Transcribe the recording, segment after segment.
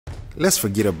Let's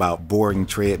forget about boring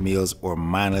treadmills or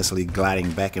mindlessly gliding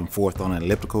back and forth on an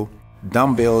elliptical.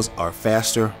 Dumbbells are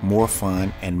faster, more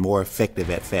fun, and more effective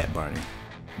at fat burning.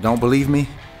 Don't believe me?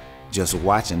 Just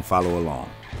watch and follow along.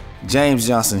 James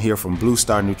Johnson here from Blue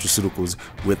Star Nutraceuticals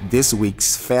with this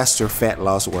week's faster fat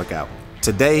loss workout.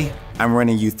 Today, I'm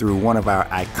running you through one of our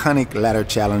iconic ladder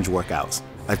challenge workouts,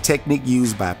 a technique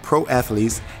used by pro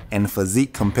athletes and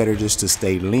physique competitors to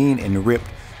stay lean and ripped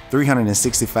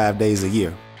 365 days a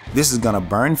year. This is gonna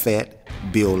burn fat,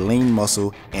 build lean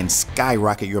muscle, and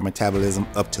skyrocket your metabolism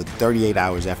up to 38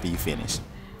 hours after you finish.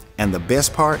 And the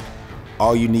best part,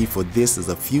 all you need for this is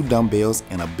a few dumbbells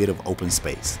and a bit of open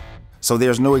space. So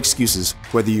there's no excuses,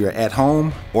 whether you're at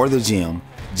home or the gym,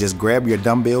 just grab your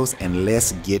dumbbells and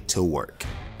let's get to work.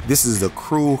 This is the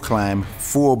Cruel Climb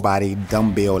Full Body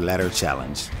Dumbbell Ladder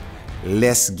Challenge.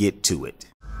 Let's get to it.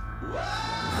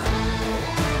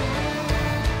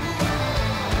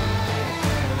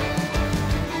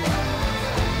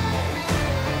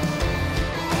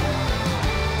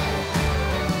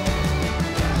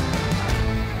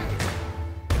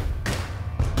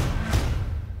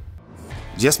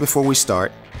 Just before we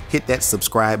start, hit that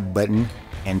subscribe button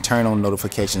and turn on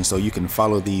notifications so you can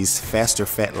follow these faster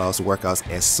fat loss workouts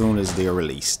as soon as they're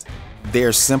released.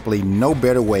 There's simply no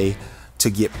better way to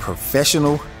get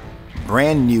professional,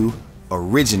 brand new,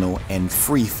 original, and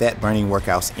free fat burning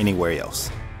workouts anywhere else.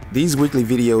 These weekly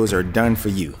videos are done for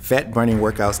you, fat burning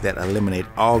workouts that eliminate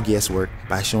all guesswork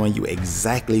by showing you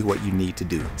exactly what you need to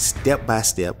do, step by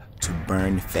step, to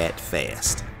burn fat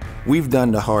fast. We've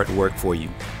done the hard work for you.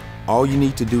 All you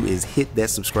need to do is hit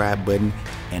that subscribe button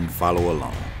and follow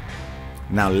along.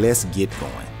 Now let's get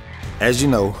going. As you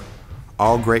know,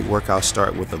 all great workouts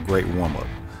start with a great warm-up.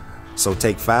 So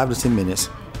take 5 to 10 minutes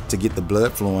to get the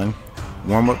blood flowing,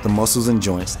 warm up the muscles and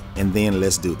joints, and then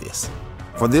let's do this.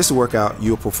 For this workout,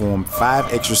 you'll perform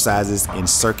 5 exercises in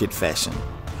circuit fashion.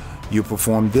 You'll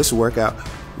perform this workout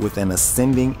with an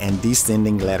ascending and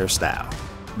descending ladder style.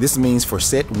 This means for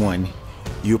set 1,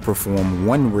 you'll perform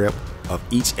 1 rep of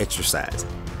each exercise.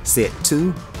 Set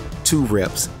 2, 2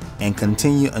 reps, and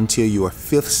continue until your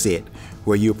 5th set,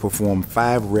 where you'll perform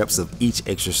 5 reps of each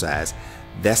exercise.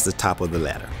 That's the top of the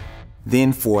ladder.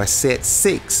 Then for set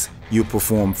 6, you'll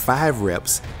perform 5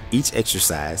 reps each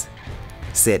exercise.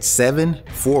 Set 7,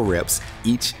 4 reps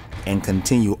each, and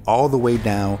continue all the way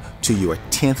down to your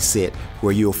 10th set,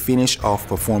 where you'll finish off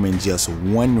performing just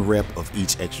 1 rep of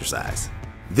each exercise.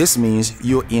 This means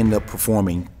you'll end up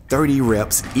performing 30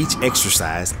 reps each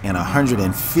exercise and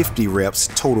 150 reps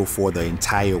total for the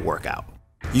entire workout.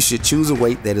 You should choose a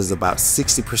weight that is about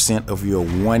 60% of your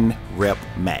 1 rep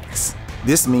max.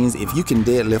 This means if you can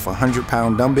deadlift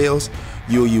 100-pound dumbbells,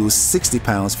 you'll use 60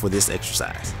 pounds for this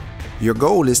exercise. Your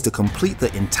goal is to complete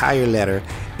the entire ladder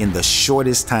in the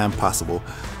shortest time possible,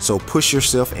 so push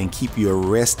yourself and keep your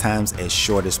rest times as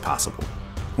short as possible.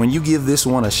 When you give this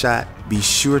one a shot, be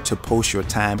sure to post your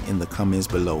time in the comments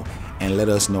below and let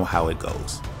us know how it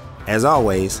goes. As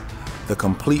always, the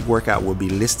complete workout will be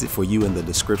listed for you in the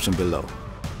description below.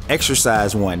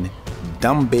 Exercise 1,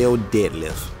 dumbbell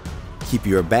deadlift. Keep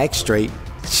your back straight,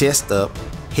 chest up,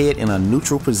 head in a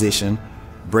neutral position,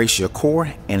 brace your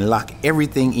core and lock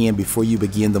everything in before you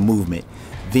begin the movement.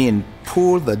 Then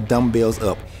pull the dumbbells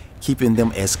up, keeping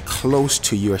them as close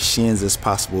to your shins as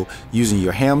possible, using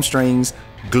your hamstrings,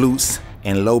 glutes,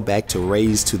 and low back to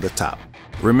raise to the top.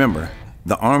 Remember,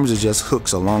 the arms are just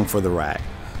hooks along for the ride.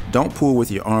 Don't pull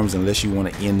with your arms unless you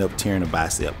want to end up tearing a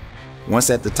bicep. Once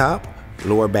at the top,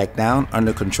 lower back down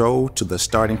under control to the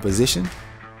starting position.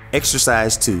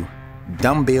 Exercise 2,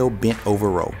 dumbbell bent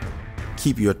over row.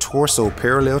 Keep your torso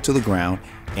parallel to the ground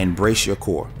and brace your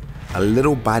core. A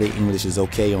little body English is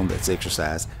okay on this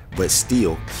exercise, but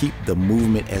still keep the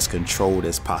movement as controlled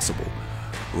as possible.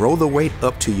 Roll the weight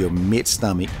up to your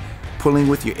mid-stomach, pulling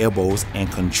with your elbows,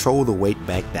 and control the weight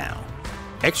back down.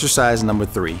 Exercise number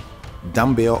 3,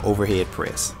 dumbbell overhead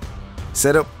press.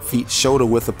 Set up feet shoulder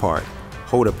width apart.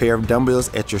 Hold a pair of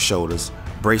dumbbells at your shoulders.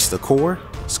 Brace the core,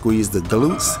 squeeze the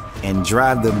glutes, and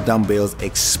drive the dumbbells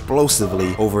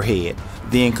explosively overhead.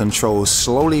 Then control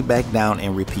slowly back down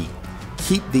and repeat.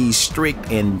 Keep these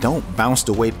strict and don't bounce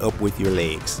the weight up with your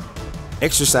legs.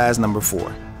 Exercise number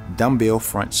 4, dumbbell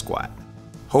front squat.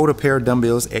 Hold a pair of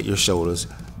dumbbells at your shoulders.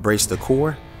 Brace the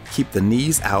core, keep the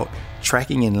knees out,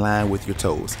 tracking in line with your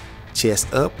toes.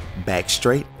 Chest up, back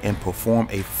straight, and perform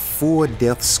a full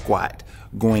depth squat,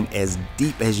 going as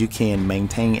deep as you can,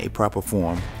 maintain a proper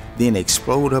form. Then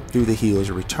explode up through the heels,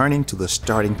 returning to the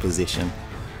starting position.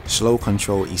 Slow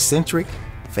control eccentric,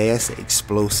 fast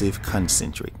explosive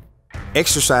concentric.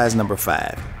 Exercise number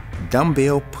 5,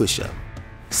 dumbbell push-up.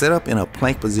 Set up in a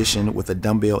plank position with a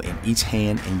dumbbell in each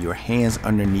hand and your hands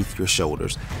underneath your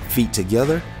shoulders. Feet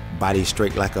together, body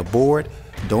straight like a board.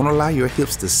 Don't allow your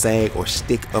hips to sag or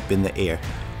stick up in the air.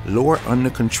 Lower under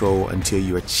control until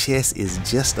your chest is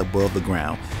just above the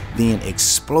ground. Then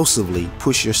explosively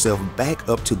push yourself back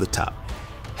up to the top.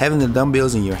 Having the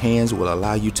dumbbells in your hands will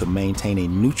allow you to maintain a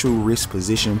neutral wrist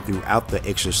position throughout the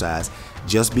exercise.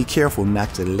 Just be careful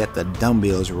not to let the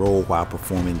dumbbells roll while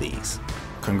performing these.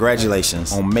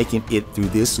 Congratulations on making it through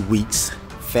this week's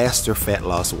Faster Fat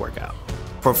Loss workout.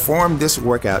 Perform this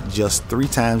workout just 3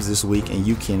 times this week and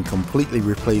you can completely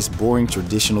replace boring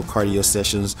traditional cardio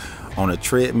sessions on a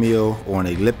treadmill or an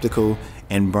elliptical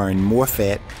and burn more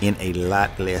fat in a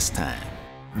lot less time.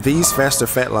 These Faster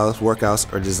Fat Loss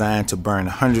workouts are designed to burn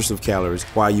hundreds of calories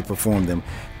while you perform them,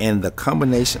 and the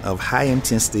combination of high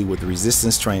intensity with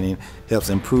resistance training helps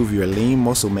improve your lean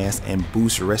muscle mass and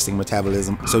boost resting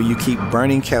metabolism, so you keep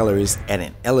burning calories at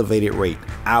an elevated rate,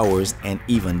 hours and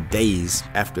even days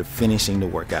after finishing the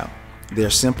workout.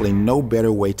 There's simply no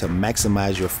better way to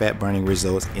maximize your fat burning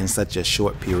results in such a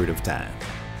short period of time.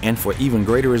 And for even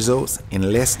greater results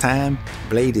in less time,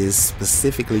 Blade is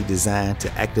specifically designed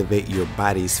to activate your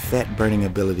body's fat burning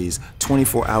abilities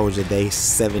 24 hours a day,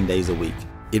 7 days a week.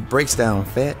 It breaks down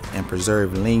fat and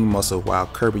preserves lean muscle while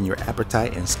curbing your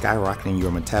appetite and skyrocketing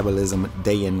your metabolism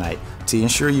day and night to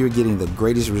ensure you're getting the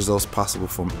greatest results possible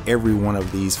from every one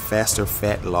of these faster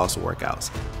fat loss workouts.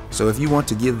 So if you want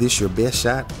to give this your best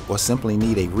shot or simply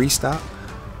need a restock,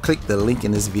 click the link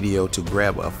in this video to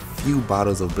grab a few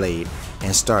bottles of Blade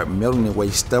and start melting away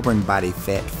stubborn body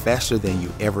fat faster than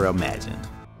you ever imagined.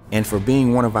 And for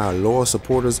being one of our loyal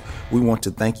supporters, we want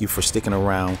to thank you for sticking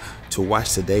around to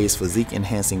watch today's physique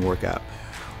enhancing workout.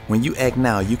 When you act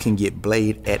now, you can get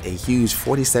Blade at a huge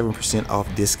 47%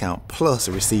 off discount plus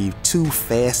receive 2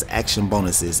 fast action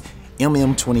bonuses,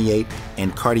 MM28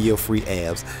 and cardio free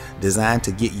abs, designed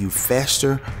to get you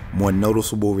faster, more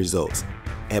noticeable results.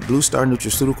 At Blue Star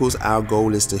Nutraceuticals, our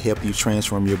goal is to help you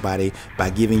transform your body by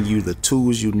giving you the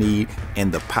tools you need and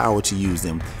the power to use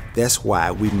them. That's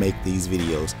why we make these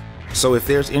videos. So if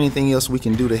there's anything else we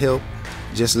can do to help,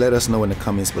 just let us know in the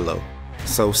comments below.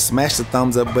 So smash the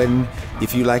thumbs up button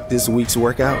if you like this week's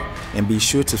workout, and be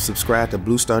sure to subscribe to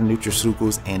Blue Star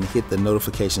Nutraceuticals and hit the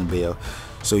notification bell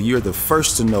so you're the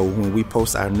first to know when we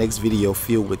post our next video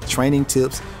filled with training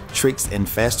tips, tricks, and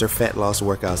faster fat loss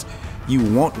workouts. You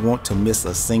won't want to miss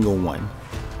a single one.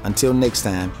 Until next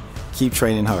time, keep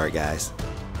training hard, guys.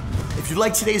 If you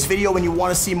liked today's video and you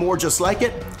want to see more just like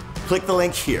it, click the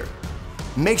link here.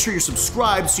 Make sure you're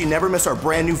subscribed so you never miss our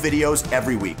brand new videos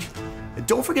every week. And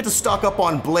don't forget to stock up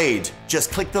on Blade.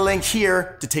 Just click the link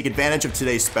here to take advantage of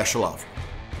today's special offer.